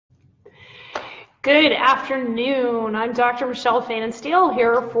Good afternoon. I'm Dr. Michelle Fannin-Steele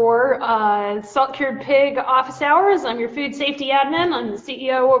here for Salt Cured Pig Office Hours. I'm your food safety admin. I'm the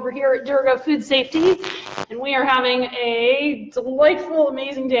CEO over here at Durga Food Safety, and we are having a delightful,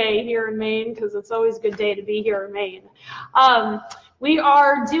 amazing day here in Maine because it's always a good day to be here in Maine. We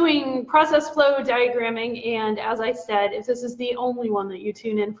are doing process flow diagramming, and as I said, if this is the only one that you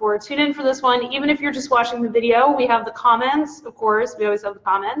tune in for this one. Even if you're just watching the video, we have the comments, of course. We always have the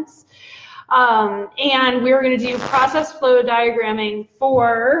comments. And we're going to do process flow diagramming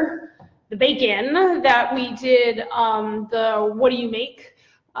for the bacon that we did the what do you make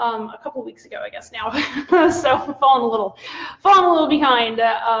a couple weeks ago, I guess now. So I'm falling a little behind,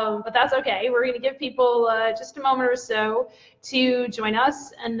 but that's okay. We're going to give people just a moment or so to join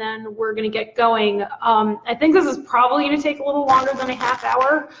us, and then we're going to get going. I think this is probably going to take a little longer than a half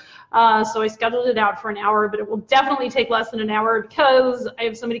hour. So I scheduled it out for an hour, but it will definitely take less than an hour because I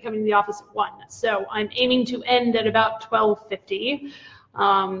have somebody coming to the office at 1. So I'm aiming to end at about 12:50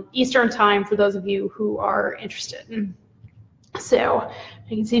 Eastern time for those of you who are interested. So I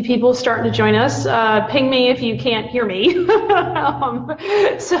can see people starting to join us. Ping me if you can't hear me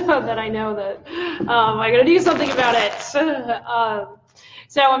so that I know that I got to do something about it.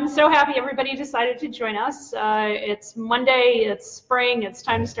 So I'm so happy everybody decided to join us. It's Monday, it's spring, it's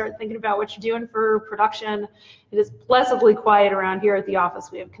time to start thinking about what you're doing for production. It is blessedly quiet around here at the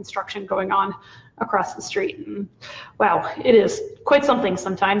office. We have construction going on across the street. And wow, it is quite something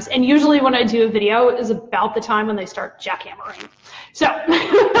sometimes. And usually when I do a video is about the time when they start jackhammering. So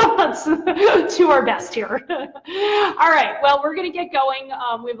let's do our best here. All right, well, we're gonna get going.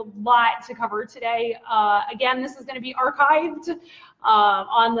 We have a lot to cover today. Again, this is gonna be archived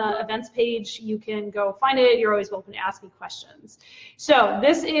on the events page. You can go find it. You're always welcome to ask me questions. So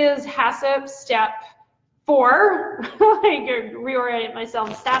this is HACCP Step 4. I could reorient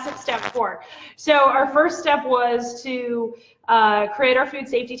myself. HACCP Step 4. So our first step was to create our food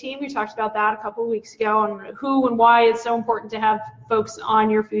safety team. We talked about that a couple of weeks ago on who and why it's so important to have folks on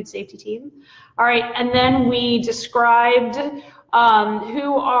your food safety team. All right, and then we described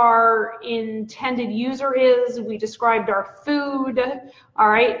who our intended user is. We described our food. All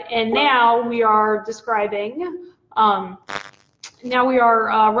right, and now we are describing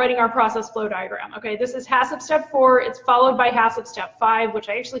writing our process flow diagram. Okay, this is HACCP Step 4. It's followed by HACCP Step 5, which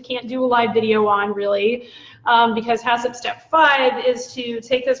I actually can't do a live video on really, because HACCP Step 5 is to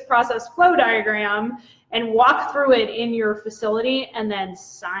take this process flow diagram and walk through it in your facility and then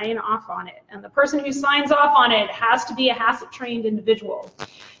sign off on it. And the person who signs off on it has to be a HACCP trained individual.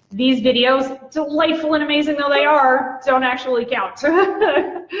 These videos, delightful and amazing though they are, don't actually count.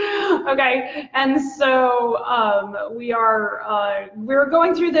 Okay, and so we're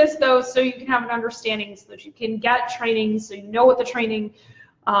going through this though so you can have an understanding, so that you can get training, so you know what the training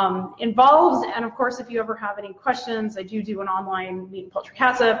involves. And of course, if you ever have any questions, I do an online meat and poultry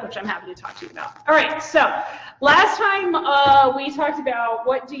HACCP, which I'm happy to talk to you about. All right, so last time we talked about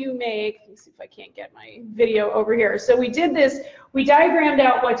what do you make. Let me see if I can't get my video over here. So we did this, we diagrammed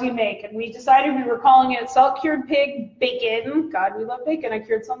out what do you make, and we decided we were calling it salt cured pig bacon. God, we love bacon. I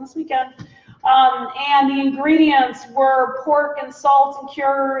cured some this weekend. And the ingredients were pork and salt and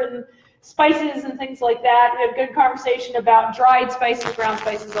cure and spices and things like that. We had a good conversation about dried spices, ground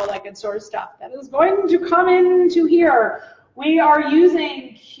spices, all that good sort of stuff. That is going to come into here. We are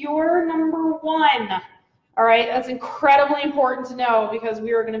using cure number 1. All right, that's incredibly important to know because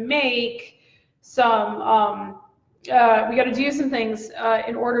we are going to make some, we got to do some things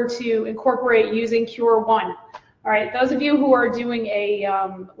in order to incorporate using cure 1. All right, those of you who are doing a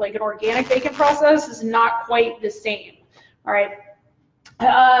like an organic bacon process is not quite the same. All right.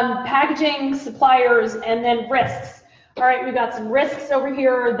 Packaging, suppliers, and then risks. All right, we've got some risks over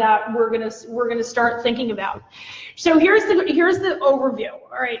here that we're gonna start thinking about. So here's the overview.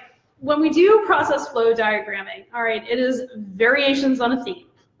 All right, when we do process flow diagramming, all right, it is variations on a theme.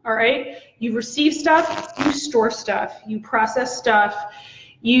 All right, you receive stuff, you store stuff, you process stuff,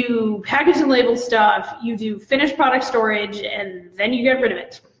 you package and label stuff, you do finished product storage, and then you get rid of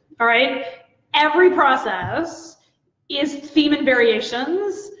it. All right, every process is theme and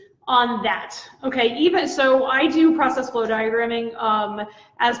variations on that. Okay, even so I do process flow diagramming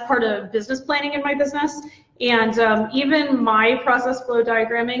as part of business planning in my business, and even my process flow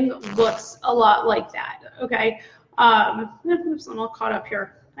diagramming looks a lot like that. Okay, oops, I'm all caught up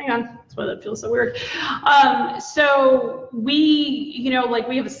here. Hang on, that's why that feels so weird. So we, like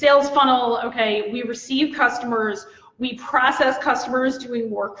we have a sales funnel. Okay, we receive customers. We process customers doing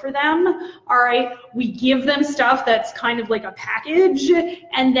work for them, all right? We give them stuff that's kind of like a package,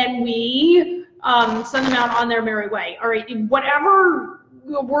 and then we send them out on their merry way, all right? Whatever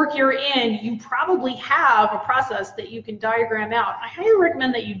work you're in, you probably have a process that you can diagram out. I highly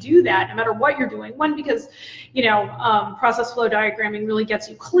recommend that you do that no matter what you're doing. One, because, you know, process flow diagramming really gets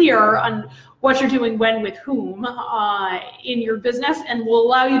you clear on what you're doing when with whom in your business, and will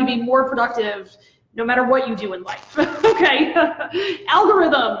allow you to be more productive no matter what you do in life. Okay.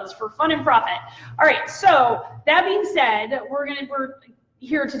 Algorithms for fun and profit. All right, so that being said, we're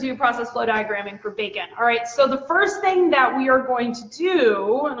here to do process flow diagramming for bacon. All right, so the first thing that we are going to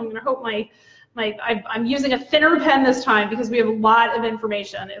do, and I'm going to hope I'm using a thinner pen this time because we have a lot of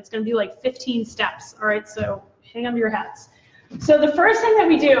information. It's going to be like 15 steps. All right, so hang on to your hats. So the first thing that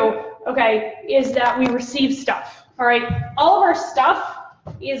we do, okay, is that we receive stuff. All right, all of our stuff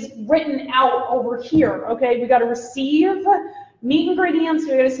is written out over here. Okay, we got to receive meat ingredients,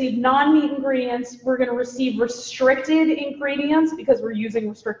 we're going to receive non-meat ingredients, we're going to receive restricted ingredients because we're using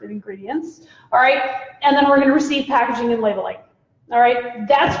restricted ingredients, all right, and then we're going to receive packaging and labeling, all right.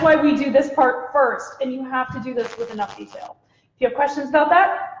 That's why we do this part first, and you have to do this with enough detail. If you have questions about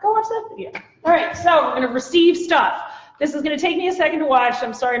that, go watch that video. All right, so we're going to receive stuff. This is going to take me a second to watch.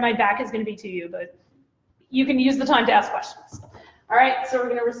 I'm sorry my back is going to be to you, but you can use the time to ask questions. All right, so we're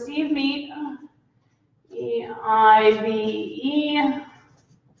going to receive meat. E-I-V-E.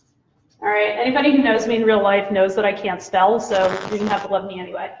 All right, anybody who knows me in real life knows that I can't spell, so you don't have to love me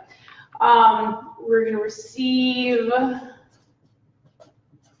anyway. We're going to receive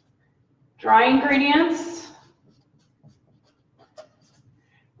dry ingredients.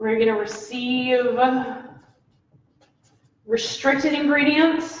 We're going to receive restricted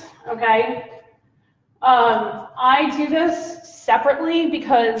ingredients, okay? I do this separately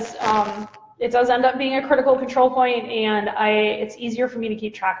because it does end up being a critical control point, and it's easier for me to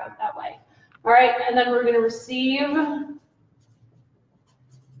keep track of that way. All right, and then we're going to receive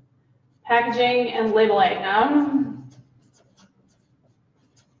packaging and labeling.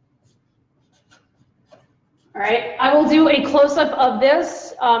 All right, I will do a close-up of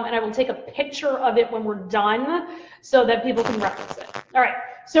this, and I will take a picture of it when we're done so that people can reference it. All right,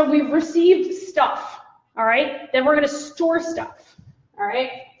 so we've received stuff. All right, then we're going to store stuff. All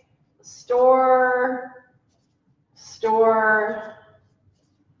right. Store.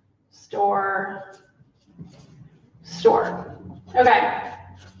 Okay.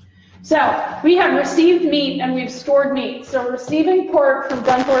 So we have received meat and we've stored meat. So we're receiving pork from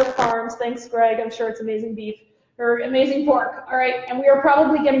Dunthorpe Farms. Thanks, Greg. I'm sure it's amazing beef or amazing pork. All right. And we are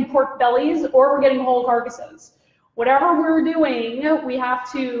probably getting pork bellies or we're getting whole carcasses. Whatever we're doing, we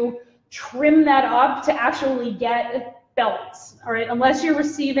have to trim that up to actually get bellies, all right, unless you're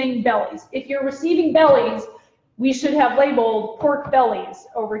receiving bellies. If you're receiving bellies, we should have labeled pork bellies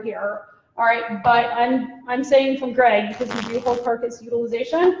over here, all right, but I'm saying from Greg, because we do whole carcass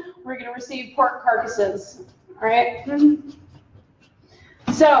utilization, we're going to receive pork carcasses, all right.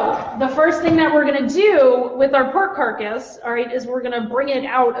 So the first thing that we're going to do with our pork carcass, all right, is we're going to bring it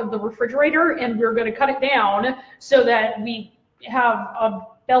out of the refrigerator and we're going to cut it down so that we have a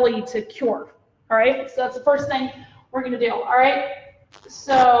belly to cure, all right, so that's the first thing we're going to do. All right,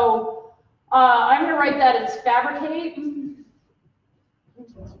 so I'm going to write that as fabricate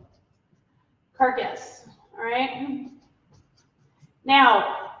carcass. All right,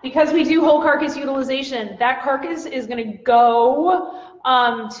 now because we do whole carcass utilization, that carcass is going to go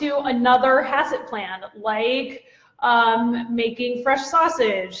to another HACCP plan, like making fresh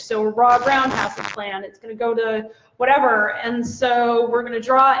sausage, so a raw ground HACCP plan. It's going to go to whatever, and so we're going to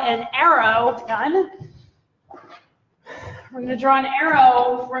draw an arrow. We're going to draw an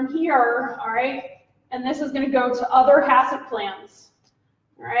arrow from here, all right, and this is going to go to other HACCP plans,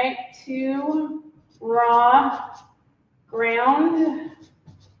 all right, to raw ground,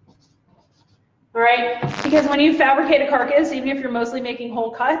 all right, because when you fabricate a carcass, even if you're mostly making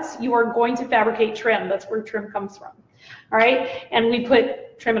whole cuts, you are going to fabricate trim. That's where trim comes from, all right, and we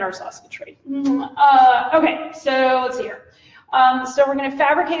put trim in our sausage, right? Okay, so let's see here. So we're going to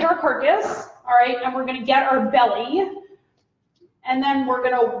fabricate our carcass, all right, and we're going to get our belly, and then we're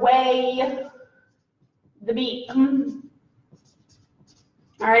going to weigh the meat. All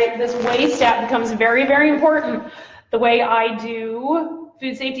right, this weigh step becomes very, very important the way I do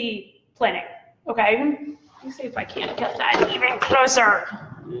food safety planning, okay? Let me see if I can't get that even closer.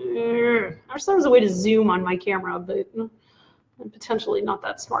 I wish there was a way to zoom on my camera, but I'm potentially not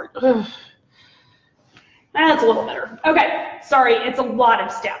that smart. That's a little better. Okay, sorry, it's a lot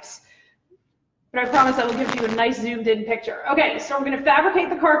of steps. But I promise I will give you a nice zoomed in picture. Okay, so we're going to fabricate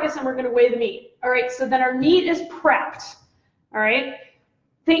the carcass and we're going to weigh the meat. All right, so then our meat is prepped. All right,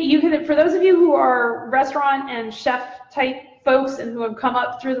 for those of you who are restaurant and chef type folks and who have come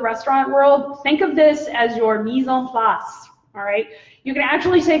up through the restaurant world, think of this as your mise en place. all right? You can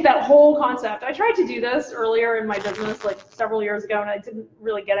actually take that whole concept. I tried to do this earlier in my business, like several years ago, and I didn't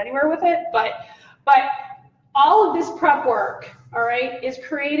really get anywhere with it, but all of this prep work, all right, is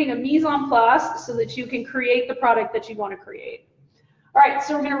creating a mise en place so that you can create the product that you want to create. All right,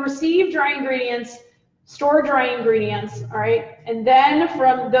 so we're going to receive dry ingredients, store dry ingredients, all right, and then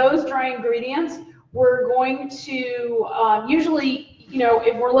from those dry ingredients, we're going to usually, you know,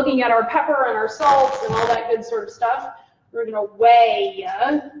 if we're looking at our pepper and our salts and all that good sort of stuff, we're going to weigh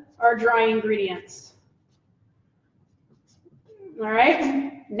our dry ingredients. All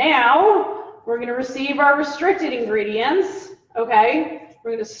right, now we're going to receive our restricted ingredients, okay?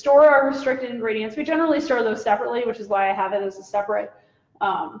 We're going to store our restricted ingredients. We generally store those separately, which is why I have it as a separate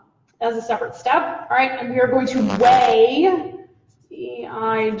step. All right, and we are going to weigh,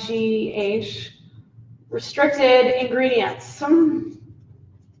 E-I-G-H, restricted ingredients. All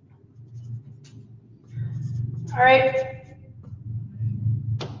right,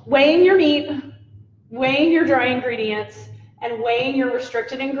 weighing your meat, weighing your dry ingredients, and weighing your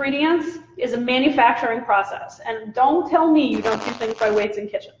restricted ingredients is a manufacturing process. And don't tell me you don't do things by weights in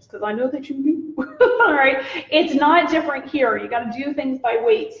kitchens, because I know that you do. All right, it's not different here. You got to do things by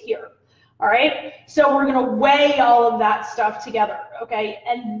weights here. All right, so we're going to weigh all of that stuff together, okay?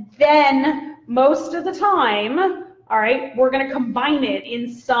 And then most of the time, all right, we're going to combine it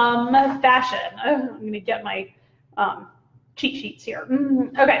in some fashion. I'm going to get my cheat sheets here.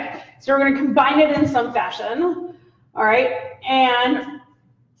 Okay, so we're going to combine it in some fashion, all right? And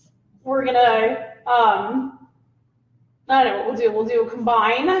we're going to, I don't know what we'll do. We'll do a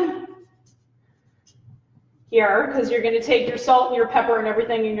combine here, because you're going to take your salt and your pepper and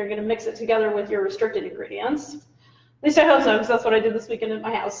everything, and you're going to mix it together with your restricted ingredients. At least I hope so, because that's what I did this weekend at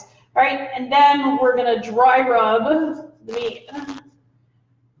my house. All right, and then we're going to dry rub the meat.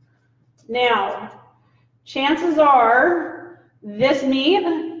 Now, chances are this meat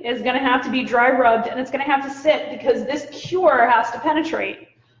is going to have to be dry rubbed, and it's going to have to sit because this cure has to penetrate.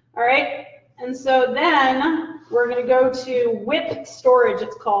 All right, and so then we're going to go to whip storage,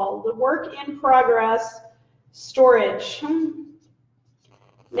 it's called, the work in progress storage.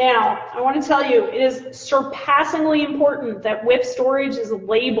 Now, I want to tell you, it is surpassingly important that whip storage is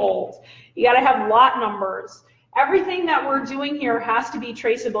labeled. You got to have lot numbers. Everything that we're doing here has to be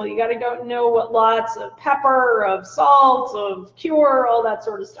traceable. You got to go know what lots of pepper, of salt, of cure, all that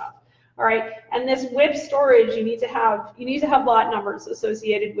sort of stuff. All right, and this whip storage, you need to have lot numbers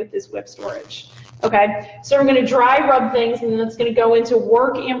associated with this whip storage. Okay, so we're going to dry rub things, and then it's going to go into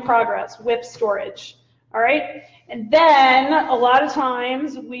work in progress, whip storage. All right, and then a lot of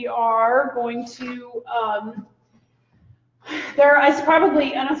times we are going to, I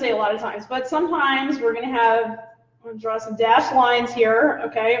don't say a lot of times, but sometimes we're going to have, I'm going to draw some dashed lines here,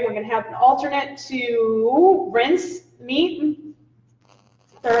 okay? We're going to have an alternate to rinse meat.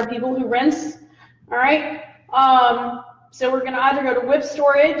 There are people who rinse, all right? So we're going to either go to whip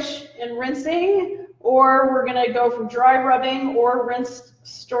storage and rinsing, or we're going to go from dry rubbing or rinse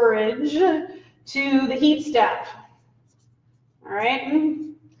storage to the heat step. All right,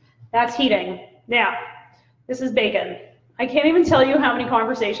 that's heating. Now, this is bacon. I can't even tell you how many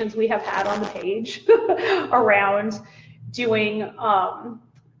conversations we have had on the page around doing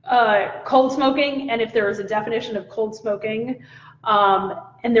cold smoking, and if there is a definition of cold smoking,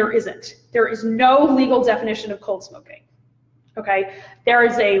 and there isn't. There is no legal definition of cold smoking. Okay, there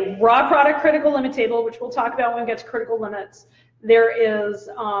is a raw product critical limit table, which we'll talk about when we get to critical limits. There is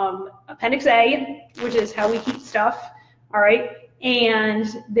Appendix A, which is how we heat stuff, all right?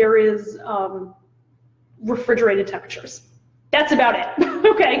 And there is refrigerated temperatures. That's about it,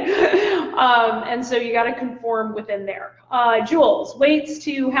 okay? And so you gotta conform within there. Joules, weights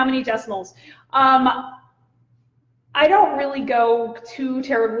to how many decimals? I don't really go too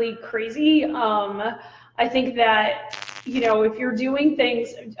terribly crazy. I think that, you know, if you're doing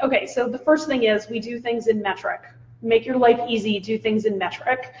things, okay, so the first thing is we do things in metric. Make your life easy, do things in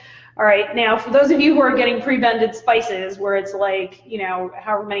metric. All right, now for those of you who are getting pre-blended spices where it's like, you know,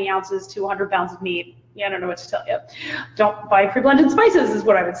 however many ounces to 100 pounds of meat, yeah, I don't know what to tell you. Don't buy pre-blended spices is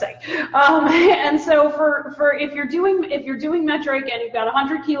what I would say. And so for if you're doing metric and you've got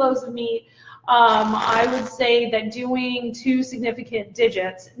 100 kilos of meat, I would say that doing 2 significant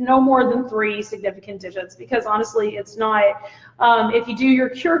digits, no more than 3 significant digits, because honestly, it's not, if you do your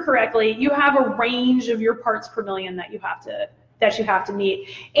cure correctly, you have a range of your parts per million that you have to meet.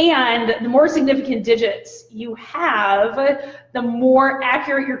 And the more significant digits you have, the more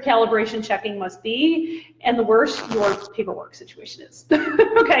accurate your calibration checking must be, and the worse your paperwork situation is.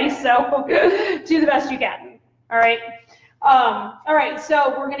 Okay, so do the best you can. All right. All right,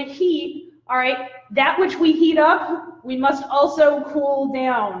 so we're going to heat All right, that which we heat up, we must also cool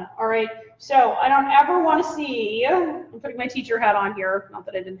down. All right, so I don't ever want to see, I'm putting my teacher hat on here, not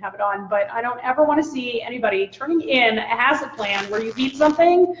that I didn't have it on, but I don't ever want to see anybody turning in a HACCP plan where you heat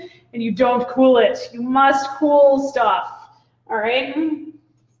something and you don't cool it. You must cool stuff. All right,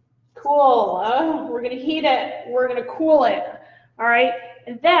 cool. We're going to heat it. We're going to cool it. All right,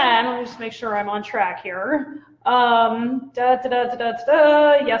 and then let me just make sure I'm on track here. Yes,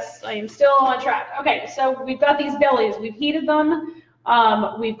 I am still on track. Okay, so we've got these bellies. We've heated them.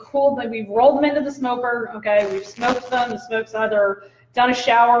 We've cooled them. We've rolled them into the smoker. Okay, we've smoked them. The smoke's either done a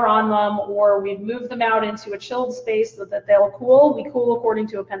shower on them or we've moved them out into a chilled space so that they'll cool. We cool according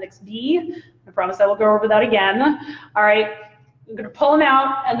to Appendix B. I promise I will go over that again. All right, I'm going to pull them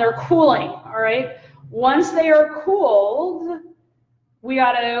out and they're cooling. All right, once they are cooled, we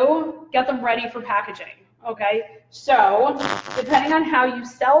got to get them ready for packaging. Okay, so depending on how you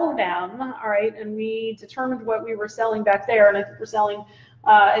sell them, all right, and we determined what we were selling back there, and I think we're selling,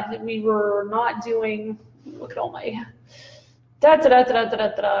 we were not doing, look at all my, I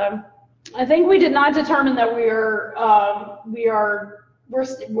think we did not determine that we're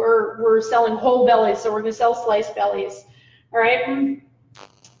selling whole bellies, so we're going to sell sliced bellies, all right.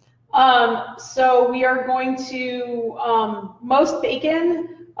 So we are going to, most bacon,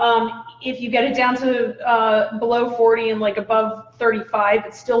 if you get it down to below 40 and like above 35,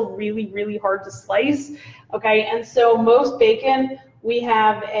 it's still really, really hard to slice. Okay, and so most bacon, we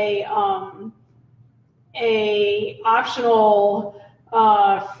have a optional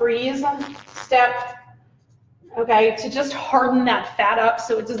freeze step. Okay, to just harden that fat up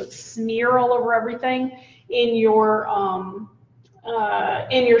so it doesn't smear all over everything in your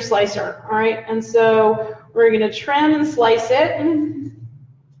slicer. All right, and so we're going to trim and slice it.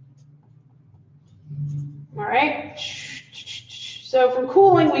 All right, so from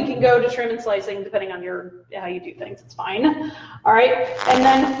cooling we can go to trim and slicing depending on how you do things, it's fine. All right, and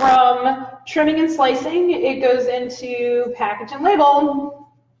then from trimming and slicing it goes into package and label.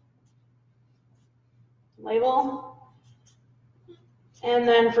 And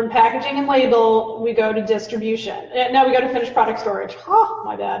then from packaging and label we go to distribution. No, we go to finished product storage. Oh,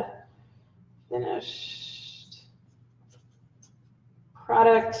 my bad. Finished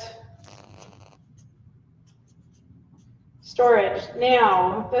product storage.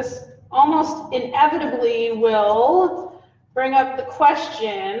 Now, this almost inevitably will bring up the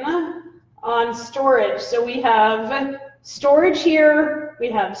question on storage. So we have storage here,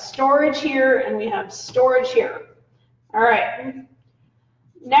 we have storage here, and we have storage here. All right.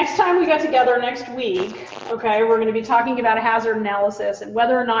 Next time we get together next week, okay, we're going to be talking about a hazard analysis and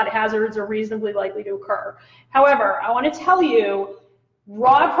whether or not hazards are reasonably likely to occur. However, I want to tell you,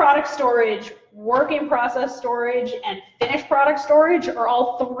 raw product storage, work in process storage, and finished product storage are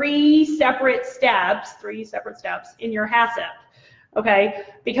all three separate steps in your HACCP, okay?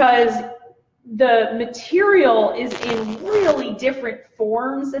 Because the material is in really different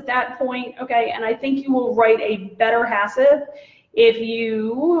forms at that point, okay? And I think you will write a better HACCP if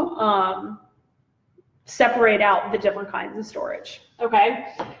you separate out the different kinds of storage,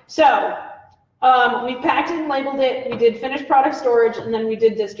 okay? So, we packed it and labeled it, we did finished product storage, and then we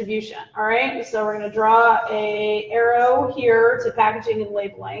did distribution, all right? So we're going to draw a arrow here to packaging and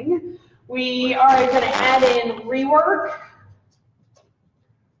labeling. We are going to add in rework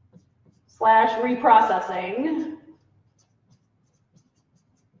 / reprocessing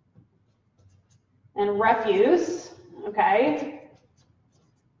and refuse, okay?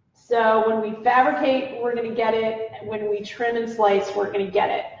 So when we fabricate, we're going to get it. When we trim and slice, we're going to get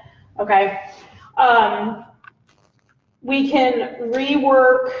it, okay? We can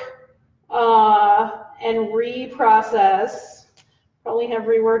rework and reprocess. Probably have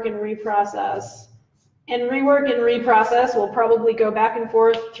rework and reprocess. And rework and reprocess will probably go back and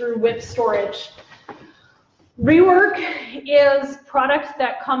forth through WIP storage. Rework is product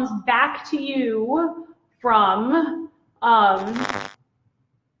that comes back to you from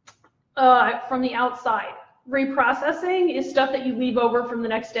the outside. Reprocessing is stuff that you leave over from the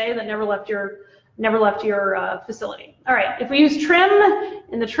next day that never left your facility. All right, if we use trim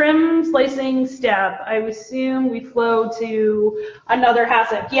in the trim slicing step, I assume we flow to another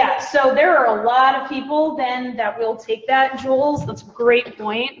HACCP. Yeah, so there are a lot of people then that will take that, Jules. That's a great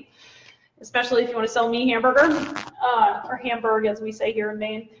point, especially if you want to sell me hamburger, or Hamburg as we say here in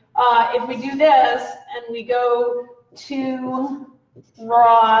Maine. If we do this and we go to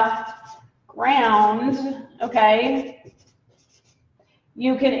raw ground, okay,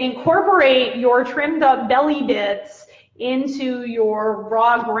 you can incorporate your trimmed up belly bits into your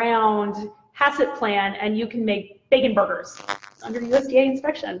raw ground HACCP plan and you can make bacon burgers under USDA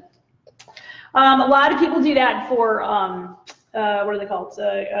inspection. A lot of people do that for, what are they called?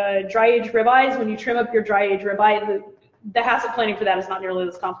 Dry age ribeyes. When you trim up your dry age ribeye, the HACCP planning for that is not nearly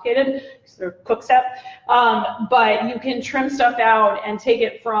as complicated. It's a cook step. But you can trim stuff out and take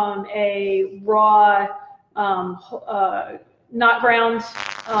it from a raw, not ground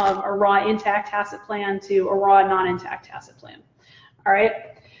or raw intact HACCP plan to a raw non-intact HACCP plan. All right.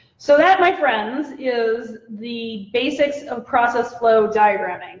 So that, my friends, is the basics of process flow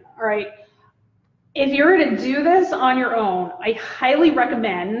diagramming. All right. If you're to do this on your own, I highly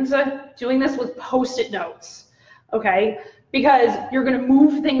recommend doing this with Post-it notes, okay? Because you're gonna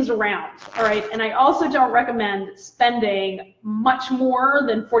move things around, all right? And I also don't recommend spending much more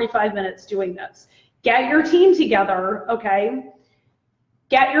than 45 minutes doing this. Get your team together, okay?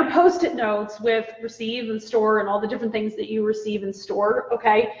 Get your Post-it notes with receive and store and all the different things that you receive and store,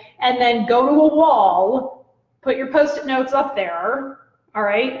 okay? And then go to a wall, put your Post-it notes up there, all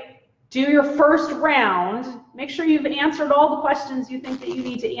right? Do your first round, make sure you've answered all the questions you think that you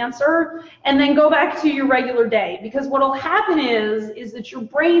need to answer, and then go back to your regular day. Because what will happen is that your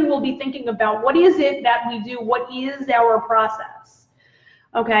brain will be thinking about what is it that we do, what is our process,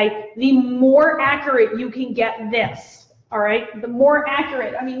 okay? The more accurate you can get this, all right? The more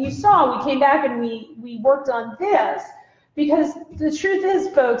accurate, I mean, you saw we came back and we worked on this, because the truth is,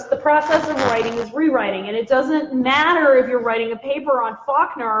 folks, the process of writing is rewriting, and it doesn't matter if you're writing a paper on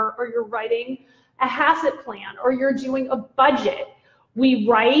Faulkner or you're writing a HACCP plan or you're doing a budget. We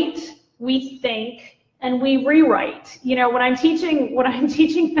write, we think, and we rewrite. You know, when I'm teaching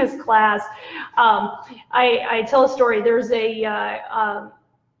this class, I tell a story. There's a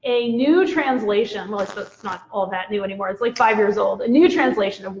new translation. Well, it's not all that new anymore. It's like 5 years old. A new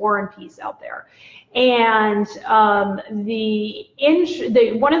translation of War and Peace out there. And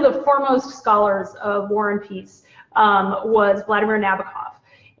one of the foremost scholars of War and Peace was Vladimir Nabokov.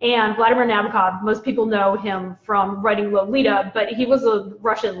 And Vladimir Nabokov, most people know him from writing Lolita, but he was a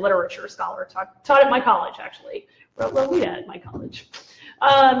Russian literature scholar, taught at my college, actually. Wrote Lolita at my college.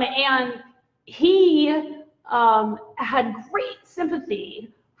 And he had great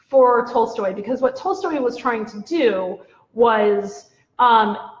sympathy for Tolstoy, because what Tolstoy was trying to do was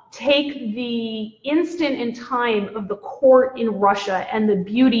take the instant in time of the court in Russia and the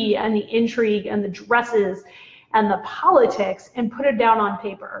beauty and the intrigue and the dresses and the politics and put it down on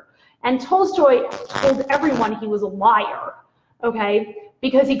paper. And Tolstoy told everyone he was a liar, okay,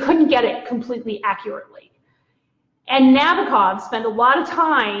 because he couldn't get it completely accurately. And Nabokov spent a lot of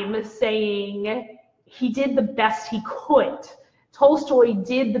time saying he did the best he could. Tolstoy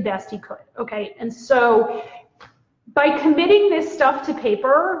did the best he could, okay? And so by committing this stuff to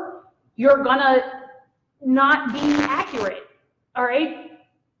paper, you're gonna not be accurate, all right?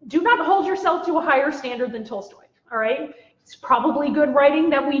 Do not hold yourself to a higher standard than Tolstoy, all right? It's probably good writing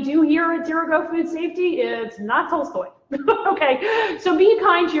that we do here at Dirigo Food Safety. It's not Tolstoy, okay? So be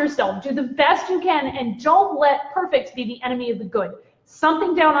kind to yourself, do the best you can, and don't let perfect be the enemy of the good.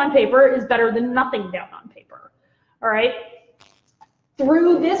 Something down on paper is better than nothing down on paper, all right?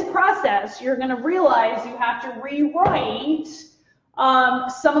 Through this process, you're going to realize you have to rewrite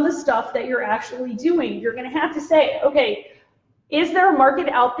some of the stuff that you're actually doing. You're going to have to say, okay, is there a market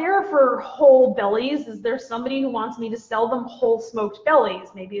out there for whole bellies? Is there somebody who wants me to sell them whole smoked bellies?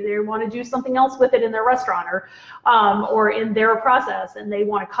 Maybe they want to do something else with it in their restaurant or in their process, and they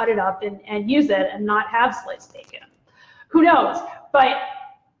want to cut it up and use it and not have sliced bacon. Who knows? But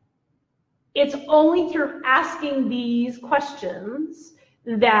it's only through asking these questions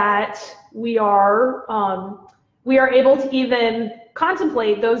that we are able to even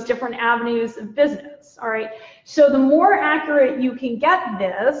contemplate those different avenues of business, all right? So the more accurate you can get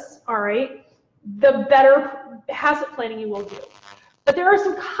this, all right, the better HACCP planning you will do. But there are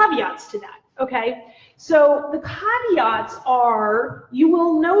some caveats to that, okay? So the caveats are, you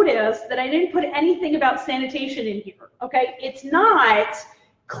will notice that I didn't put anything about sanitation in here, okay? It's not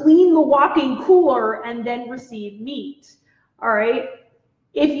clean the walk-in cooler and then receive meat, all right?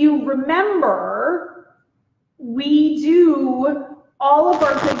 If you remember, we do all of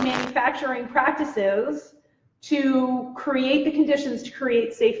our good manufacturing practices to create the conditions to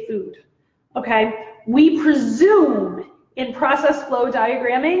create safe food, okay? We presume in process flow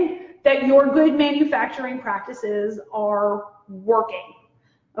diagramming that your good manufacturing practices are working,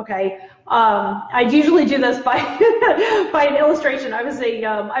 okay? I'd usually do this by by an illustration. I was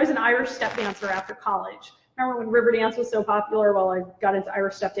an Irish step dancer after college. Remember when river dance was so popular? Well, I got into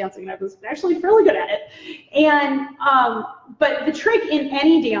Irish step dancing and I was actually fairly good at it. And but the trick in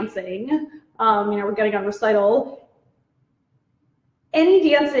any dancing, you know, we're getting on recital, any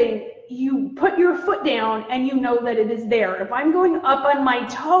dancing, you put your foot down and you know that it is there. If I'm going up on my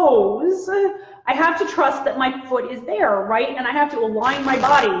toes, I have to trust that my foot is there, right? And I have to align my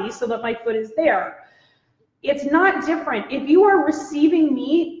body so that my foot is there. It's not different. If you are receiving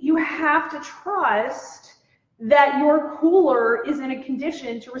meat, you have to trust that your cooler is in a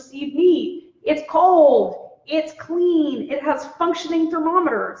condition to receive meat. It's cold, it's clean, it has functioning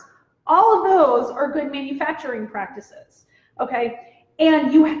thermometers. All of those are good manufacturing practices, okay?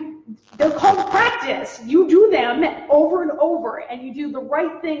 And they're called practice. You do them over and over, and you do the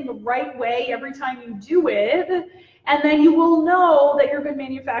right thing the right way every time you do it, and then you will know that your good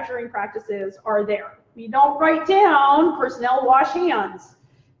manufacturing practices are there. You don't write down personnel wash hands.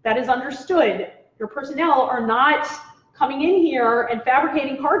 That is understood. Your personnel are not coming in here and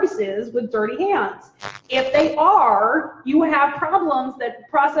fabricating carcasses with dirty hands. If they are, you have problems that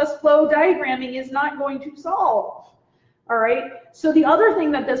process flow diagramming is not going to solve. All right, so the other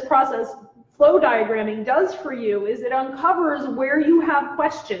thing that this process flow diagramming does for you is it uncovers where you have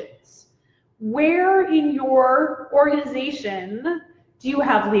questions. Where in your organization do you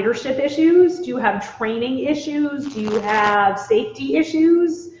have leadership issues? Do you have training issues? Do you have safety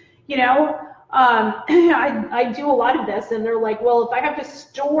issues? You know, I do a lot of this, and they're like, well, if I have to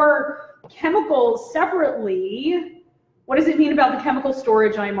store chemicals separately, what does it mean about the chemical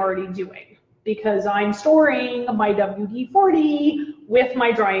storage I'm already doing? Because I'm storing my WD-40 with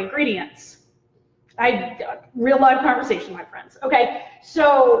my dry ingredients. Real live conversation, my friends. Okay,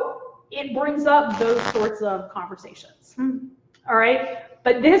 so it brings up those sorts of conversations. All right,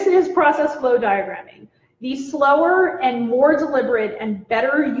 but this is process flow diagramming. The slower and more deliberate and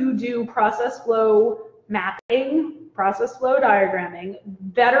better you do process flow mapping, process flow diagramming,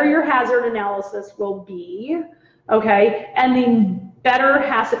 better your hazard analysis will be, okay, and the better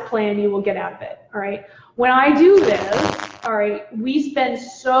HACCP plan you will get out of it, all right? When I do this, all right, we spend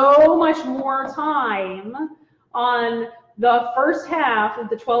so much more time on the first half of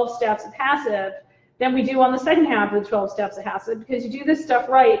the 12 steps of HACCP than we do on the second half of the 12 steps of HACCP, because you do this stuff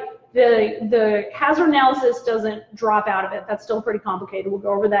right, the hazard analysis doesn't drop out of it. That's still pretty complicated. We'll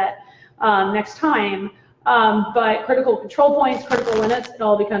go over that next time. But critical control points, critical limits, it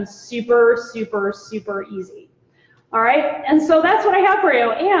all becomes super, super, super easy. All right, and so that's what I have for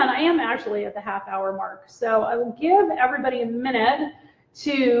you, and I am actually at the half-hour mark, so I will give everybody a minute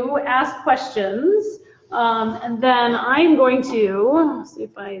to ask questions, and then I'm going to see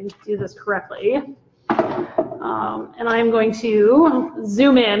if I do this correctly, and I'm going to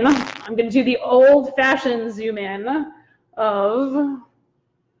zoom in. I'm going to do the old-fashioned zoom in of,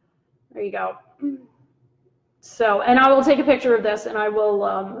 there you go. So, and I will take a picture of this, and I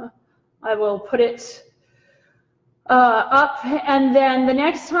will put it up, and then the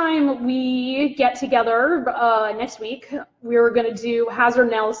next time we get together next week, we're going to do hazard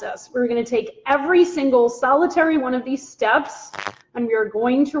analysis. We're going to take every single solitary one of these steps, and we are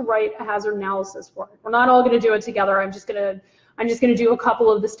going to write a hazard analysis for it. We're not all going to do it together. I'm just going to do a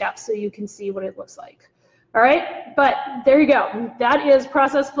couple of the steps so you can see what it looks like. All right, but there you go. That is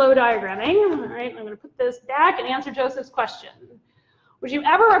process flow diagramming. All right, I'm going to put this back and answer Joseph's question. Would you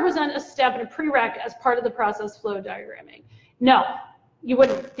ever represent a step in a prereq as part of the process flow diagramming? No, you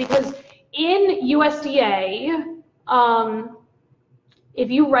wouldn't, because in USDA,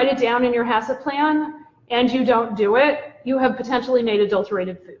 if you write it down in your HACCP plan and you don't do it, you have potentially made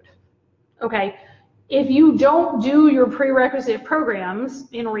adulterated food. Okay, if you don't do your prerequisite programs,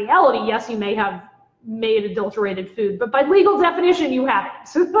 in reality, yes, you may have made adulterated food, but by legal definition, you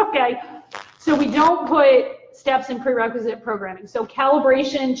haven't. Okay, so we don't put steps in prerequisite programming. So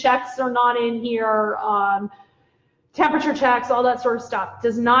calibration checks are not in here, temperature checks, all that sort of stuff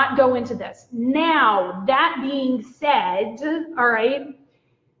does not go into this. Now, that being said, all right,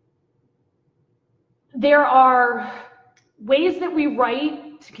 there are ways that we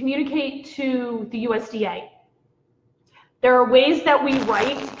write to communicate to the USDA. There are ways that we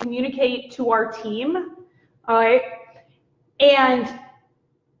write to communicate to our team, all right, and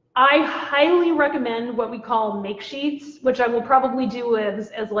I highly recommend what we call make sheets, which I will probably do as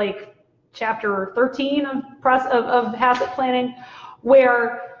like chapter 13 of HACCP planning,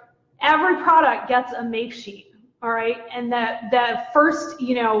 where every product gets a make sheet, all right? And that first,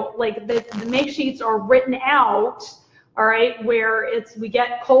 you know, like the make sheets are written out, all right, where we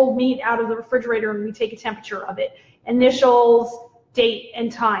get cold meat out of the refrigerator and we take a temperature of it. Initials, date, and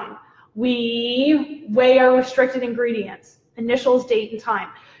time. We weigh our restricted ingredients, initials, date, and time.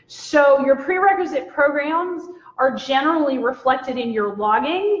 So your prerequisite programs are generally reflected in your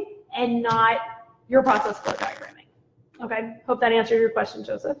logging and not your process flow diagramming. Okay, hope that answered your question,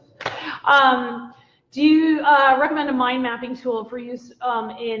 Joseph. Do you recommend a mind mapping tool for use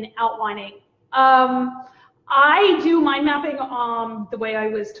in outlining? I do mind mapping the way I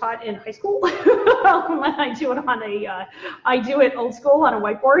was taught in high school. I do it on I do it old school on a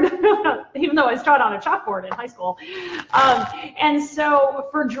whiteboard, even though I was taught on a chalkboard in high school. And so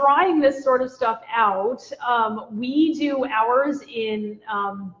for drawing this sort of stuff out, we do ours in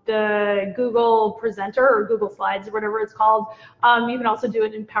the Google Presenter or Google Slides or whatever it's called. You can also do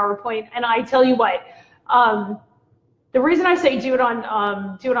it in PowerPoint. And I tell you what, the reason I say do it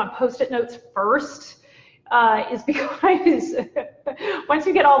on Post-it notes first is because once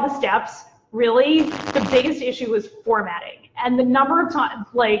you get all the steps, really the biggest issue is formatting and the number of times,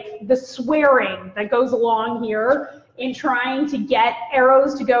 like the swearing that goes along here in trying to get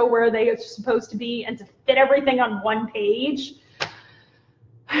arrows to go where they are supposed to be and to fit everything on one page.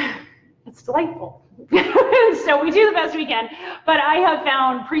 It's delightful. So we do the best we can, but I have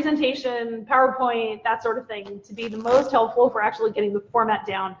found presentation, PowerPoint, that sort of thing to be the most helpful for actually getting the format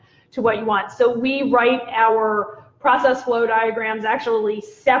down to what you want. So we write our process flow diagrams actually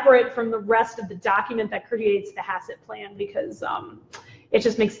separate from the rest of the document that creates the HACCP plan because it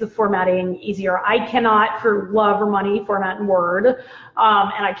just makes the formatting easier. I cannot, for love or money, format in Word, and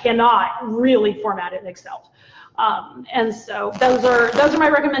I cannot really format it in Excel. And so those are my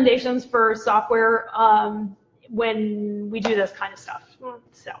recommendations for software when we do this kind of stuff.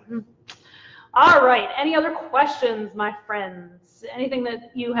 So, all right, any other questions, my friends? Anything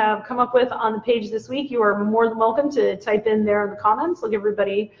that you have come up with on the page this week, you are more than welcome to type in there in the comments. I'll give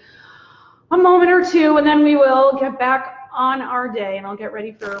everybody a moment or two, and then we will get back on our day, and I'll get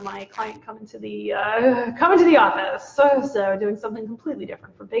ready for my client coming to the office. So doing something completely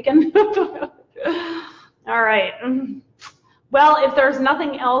different for bacon. All right. Well, if there's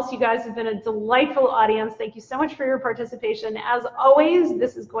nothing else, you guys have been a delightful audience. Thank you so much for your participation. As always,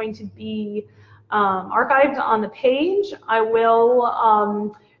 this is going to be archived on the page. I'm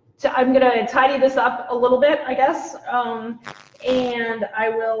going to tidy this up a little bit, I guess, and I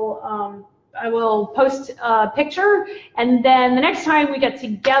will post a picture. And then the next time we get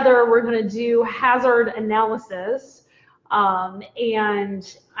together, we're going to do hazard analysis.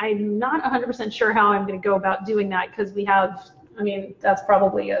 And I'm not 100% sure how I'm going to go about doing that because we have, I mean, that's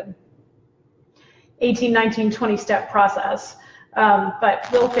probably a 18, 19, 20 step process. But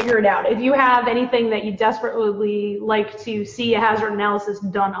we'll figure it out. If you have anything that you desperately like to see a hazard analysis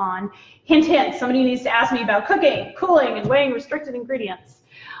done on, hint, hint, somebody needs to ask me about cooking, cooling, and weighing restricted ingredients.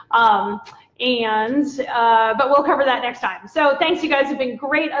 But we'll cover that next time. So thanks, you guys have been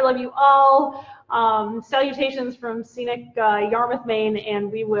great. I love you all. Salutations from scenic Yarmouth, Maine,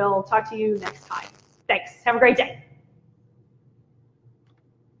 and we will talk to you next time. Thanks. Have a great day.